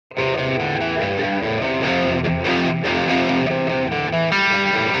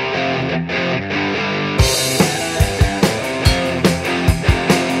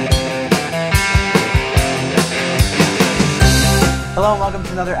welcome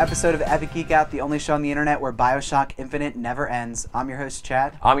to another episode of Epic Geek Out, the only show on the internet where Bioshock Infinite never ends. I'm your host,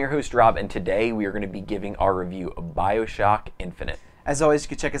 Chad. I'm your host, Rob, and today we are going to be giving our review of Bioshock Infinite. As always, you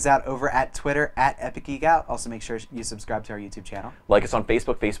can check us out over at Twitter at Epic Geek Out. Also, make sure you subscribe to our YouTube channel. Like us on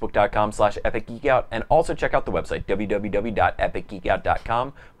Facebook, facebook.com/epicgeekout, and also check out the website,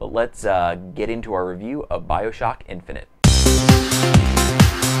 www.epicgeekout.com. But let's get into our review of Bioshock Infinite.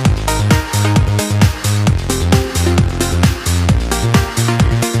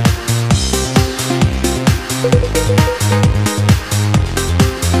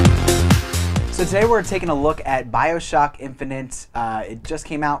 So today we're taking a look at Bioshock Infinite. It just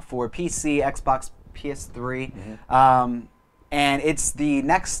came out for PC, Xbox, PS3, and it's the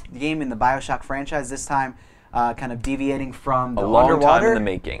next game in the Bioshock franchise. This time, kind of deviating from the a long underwater time in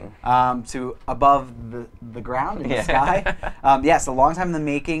the making to above the ground in the sky. Yes, a long time in the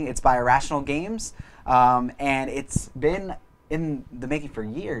making. It's by Irrational Games, and it's been in the making for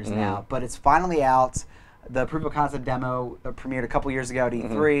years now. But it's finally out. The proof of concept demo premiered a couple years ago at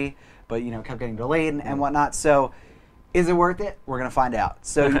E3. But kept getting delayed and whatnot. So, is it worth it? We're gonna find out.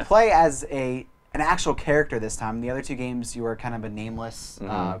 So you play as an actual character this time. In the other two games, you were kind of a nameless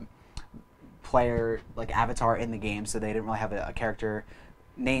player, like avatar in the game. So they didn't really have a character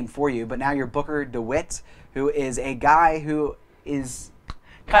name for you. But now you're Booker DeWitt, who is a guy who is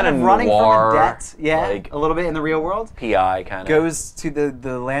kind of running noir, from a debt. Yeah, like a little bit in the real world. PI kind of Goes to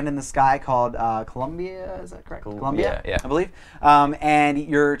the land in the sky called Columbia. Is that correct? Columbia, yeah. I believe. And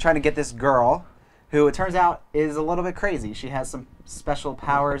you're trying to get this girl, who it turns out is a little bit crazy. She has some special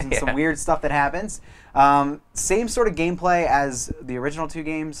powers and some weird stuff that happens. Same sort of gameplay as the original two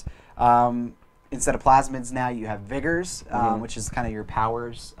games. Instead of plasmids, now you have vigors, which is kind of your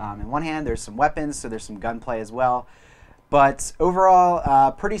powers. In one hand, there's some weapons, so there's some gunplay as well. But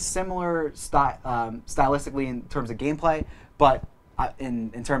overall, pretty similar stylistically in terms of gameplay, but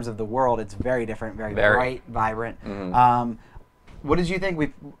in terms of the world, it's very different, very bright, vibrant. What did you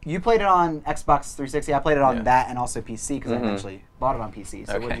think? You played it on Xbox 360. I played it on that and also PC because I eventually bought it on PC.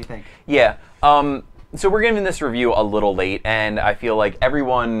 So what did you think? Yeah. So we're giving this review a little late, and I feel like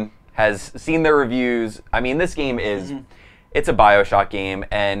everyone has seen their reviews. I mean, this game is it's a Bioshock game,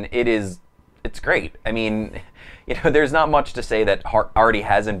 and it's great. I mean, there's not much to say that already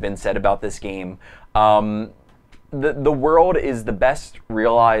hasn't been said about this game. The world is the best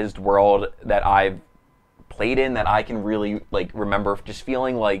realized world that I've played in, that I can really remember just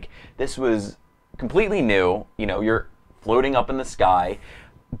feeling like this was completely new. You're floating up in the sky,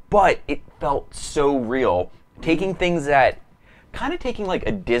 but it felt so real. Taking things taking like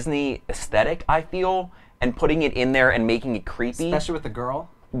a Disney aesthetic, I feel, and putting it in there and making it creepy. Especially with the girl.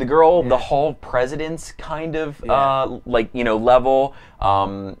 The girl, the Hall President's kind of level.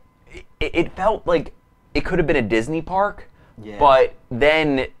 It felt like it could have been a Disney park, but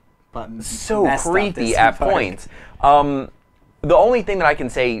then so creepy at points. The only thing that I can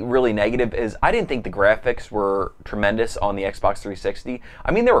say really negative is I didn't think the graphics were tremendous on the Xbox 360.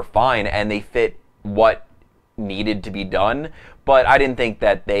 I mean, they were fine and they fit what needed to be done, but I didn't think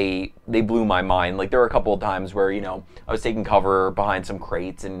that they blew my mind. Like, there were a couple of times where I was taking cover behind some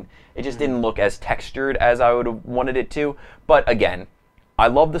crates and it just didn't look as textured as I would have wanted it to. But again, I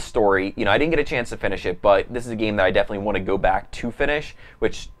love the story. I didn't get a chance to finish it, but this is a game that I definitely want to go back to finish,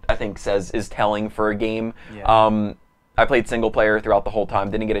 which I think is telling for a game. I played single player throughout the whole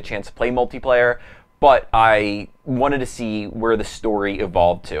time, didn't get a chance to play multiplayer, but I wanted to see where the story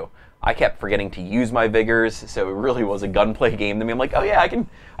evolved to. I kept forgetting to use my vigors, so it really was a gunplay game to me. I'm like, oh yeah, I can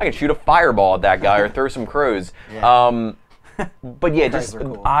shoot a fireball at that guy or throw some crows. But yeah, just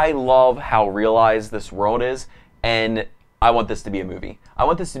cool. I love how realized this world is, and I want this to be a movie. I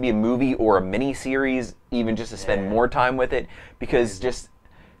want this to be a movie or a mini series, even just to spend more time with it, because just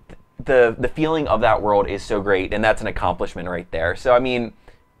the feeling of that world is so great, and that's an accomplishment right there. So I mean,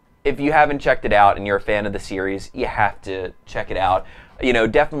 if you haven't checked it out and you're a fan of the series, you have to check it out.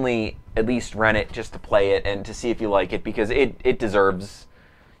 Definitely at least rent it just to play it and to see if you like it, because it deserves,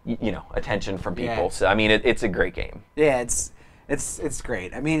 attention from people. So I mean, it's a great game. Yeah, it's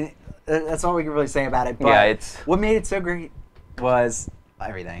great. I mean, that's all we can really say about it. But what made it so great was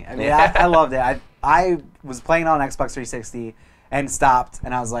everything. I mean, I loved it. I was playing it on Xbox 360 and stopped,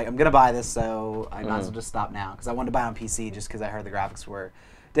 and I was like, I'm gonna buy this, so I might as well just stop now, because I wanted to buy it on PC just because I heard the graphics were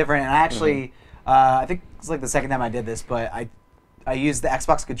different. And I actually, I think it's like the second time I did this, but I I used the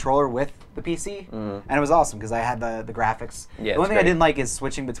Xbox controller with the PC, and it was awesome because I had the graphics. Yeah, the only thing I didn't like is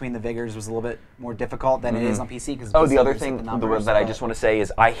switching between the vigors was a little bit more difficult than it is on PC. Cause the other thing that I just want to say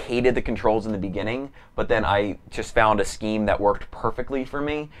is I hated the controls in the beginning, but then I just found a scheme that worked perfectly for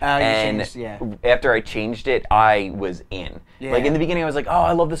me. And after I changed it, I was in. Yeah. Like in the beginning, I was like, oh,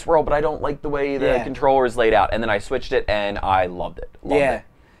 I love this world, but I don't like the way the controller is laid out. And then I switched it, and I loved it. Loved it.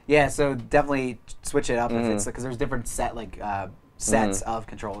 Yeah, so definitely switch it up if it's because there's different sets of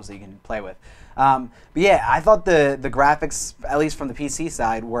controls that you can play with. But yeah, I thought the graphics, at least from the PC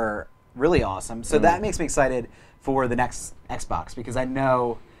side, were really awesome. So that makes me excited for the next Xbox because I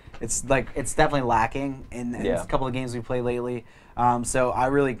know it's definitely lacking in a couple of games we played lately. So I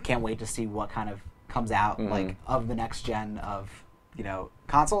really can't wait to see what kind of comes out like of the next gen of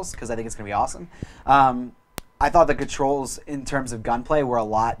consoles because I think it's gonna be awesome. I thought the controls in terms of gunplay were a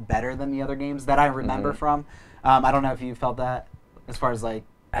lot better than the other games that I remember from. I don't know if you felt that as far as like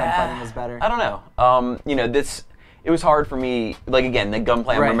gunfighting was better. I don't know. It was hard for me. Like again, the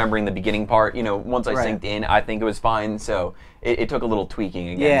gunplay. I'm remembering the beginning part. Once I synced in, I think it was fine. So it took a little tweaking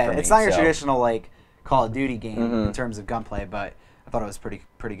again. Yeah, for me, it's not your traditional like Call of Duty game in terms of gunplay, but I thought it was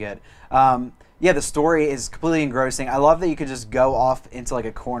pretty good. Yeah, the story is completely engrossing. I love that you could just go off into like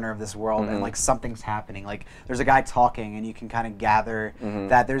a corner of this world and like something's happening. Like there's a guy talking and you can kind of gather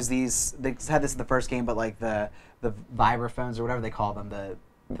that there's these. They had this in the first game, but like the vibraphones or whatever they call them.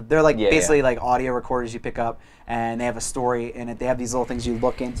 They're like basically like audio recorders you pick up, and they have a story in it. They have these little things you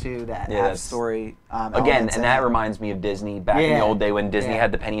look into that have story. Again, and that reminds me of Disney back in the old day when Disney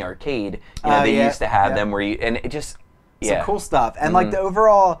had the penny arcade. They used to have them where it just. Some cool stuff. And like the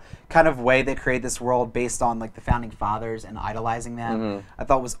overall kind of way they create this world based on like the founding fathers and idolizing them, I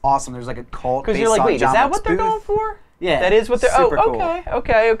thought was awesome. There's like a cult based on John Wilkes Booth. Because you're like, wait, is that what they're going for? Yeah. That is what they're... Super cool.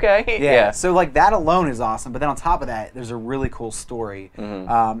 Okay. Yeah. So like that alone is awesome. But then on top of that, there's a really cool story.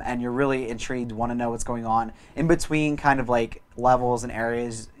 And you're really intrigued, want to know what's going on. In between kind of like levels and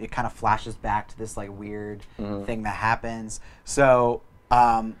areas, it kind of flashes back to this like weird thing that happens. So...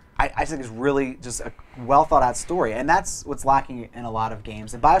 I think it's really just a well thought out story, and that's what's lacking in a lot of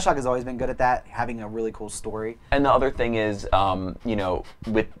games. And Bioshock has always been good at that, having a really cool story. And the other thing is,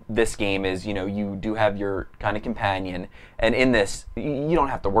 with this game is, you do have your kind of companion, and in this, you don't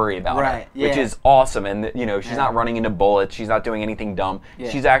have to worry about her, which is awesome. And she's not running into bullets, she's not doing anything dumb.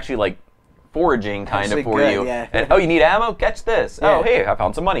 She's actually like foraging kind of for you. And oh, you need ammo? Catch this. Oh, hey, I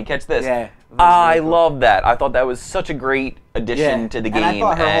found some money. Catch this. I love that. I thought that was such a great addition to the game. And I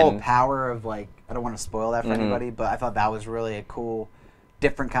thought her whole power of like, I don't want to spoil that for anybody, but I thought that was really a cool,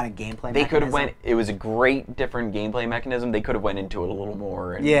 different kind of gameplay. They could have it was a great different gameplay mechanism. They could have went into it a little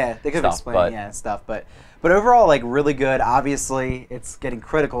more. And they could have explained stuff, but overall, like really good. Obviously, it's getting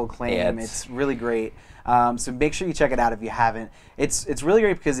critical acclaim. Yeah, it's really great. So make sure you check it out if you haven't. It's really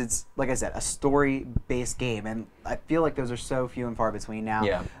great because it's, like I said, a story-based game, and I feel like those are so few and far between now.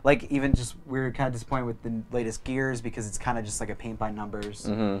 Yeah. Like even just we're kind of disappointed with the latest Gears because it's kind of just like a paint by numbers,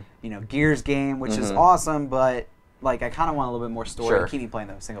 Gears game, which is awesome, but like I kind of want a little bit more story. Keep me playing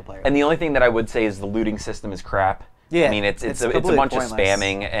the single player. And the only thing that I would say is the looting system is crap. Yeah. I mean, it's a bunch of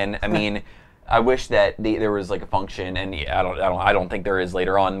spamming, and I mean. I wish that there was like a function, and I don't think there is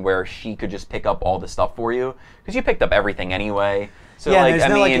later on, where she could just pick up all the stuff for you because you picked up everything anyway. So there's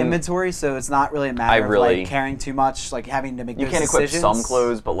no like inventory, so it's not really a matter of like carrying too much, like having to make those decisions. You can equip some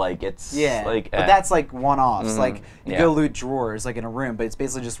clothes, but like it's like but that's like one-offs. Like you go loot drawers like in a room, but it's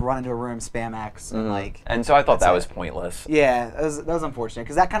basically just run into a room, spam X, and like. And so I thought that was pointless. Yeah, that was unfortunate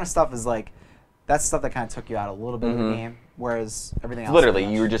because that kind of stuff is like. That's stuff that kind of took you out a little bit of the game, whereas everything else... Literally,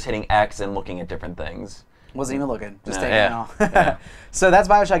 you were just hitting X and looking at different things. Wasn't even looking, just taking it all. So that's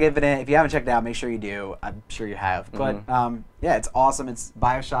Bioshock Infinite. If you haven't checked it out, make sure you do. I'm sure you have. But yeah, it's awesome. It's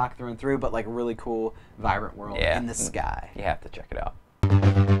Bioshock through and through, but like a really cool, vibrant world in the sky. You have to check it out.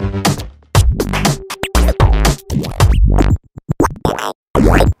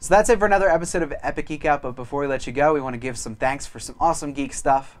 So that's it for another episode of Epic Geek Out, but before we let you go, we want to give some thanks for some awesome geek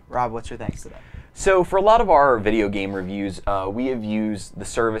stuff. Rob, what's your thanks today? So for a lot of our video game reviews, we have used the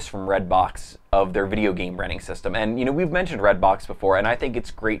service from Redbox of their video game renting system. And, we've mentioned Redbox before, and I think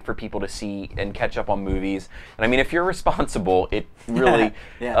it's great for people to see and catch up on movies. And I mean, if you're responsible, it really,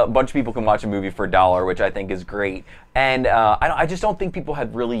 a bunch of people can watch a movie for $1, which I think is great. And I just don't think people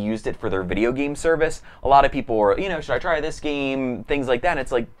had really used it for their video game service. A lot of people were, should I try this game, things like that, and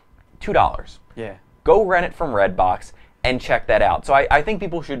it's like $2. Yeah. Go rent it from Redbox and check that out. So I think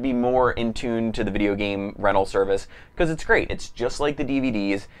people should be more in tune to the video game rental service because it's great. It's just like the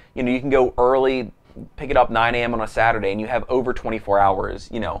DVDs. You can go early, pick it up 9 a.m. on a Saturday, and you have over 24 hours,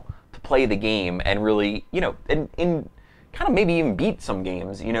 to play the game and really, kind of maybe even beat some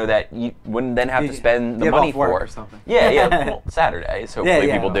games, you know, that you wouldn't then have to spend the money for. Or something. Yeah. Well, Saturdays,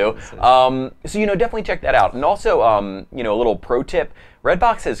 hopefully people do. So, you know, definitely check that out. And also, you know, a little pro tip.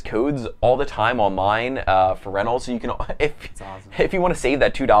 Redbox has codes all the time online for rentals, so you can, if you want to save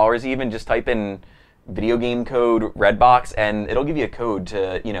that $2 even, just type in video game code Redbox, and it'll give you a code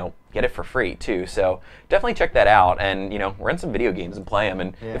to, you know, get it for free too. So definitely check that out, and you know, rent some video games and play them.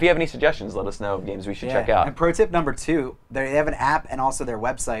 And if you have any suggestions, let us know of games we should check out. And pro tip number 2, they have an app and also their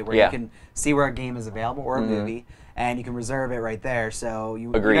website where you can see where a game is available or a movie. And you can reserve it right there, so you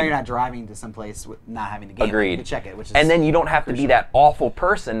know you're not driving to some place with not having the game. Agreed. You can check it, which is and then you don't have to be that awful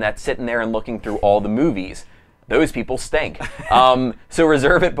person that's sitting there and looking through all the movies. Those people stink. So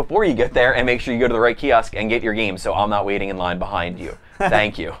reserve it before you get there, and make sure you go to the right kiosk and get your game, so I'm not waiting in line behind you.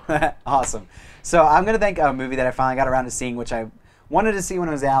 Thank you. Awesome. So I'm going to thank a movie that I finally got around to seeing, which I wanted to see when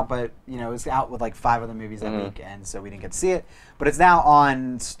it was out, but you know, it was out with like 5 other movies that week, and so we didn't get to see it. But it's now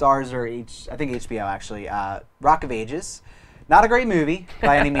on Starz or I think HBO actually. Rock of Ages. Not a great movie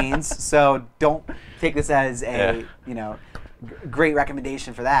by any means, so don't take this as a you know great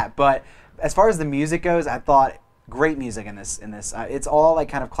recommendation for that. But as far as the music goes, I thought great music in this. It's all like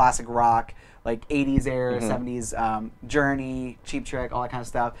kind of classic rock, like 80s era, 70s, Journey, Cheap Trick, all that kind of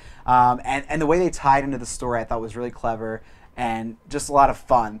stuff. And the way they tied into the story, I thought was really clever and just a lot of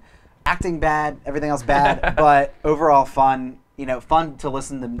fun. Acting bad, everything else bad, but overall fun. You know, fun to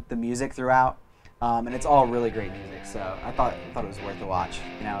listen to the music throughout. And it's all really great music, so I thought it was worth the watch.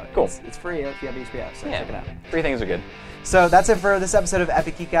 You know, cool. It's free if you have HBO, so check it out. Free things are good. So that's it for this episode of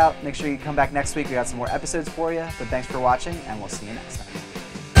Epic Geek Out. Make sure you come back next week. We got some more episodes for you. But thanks for watching, and we'll see you next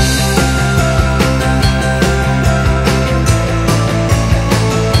time.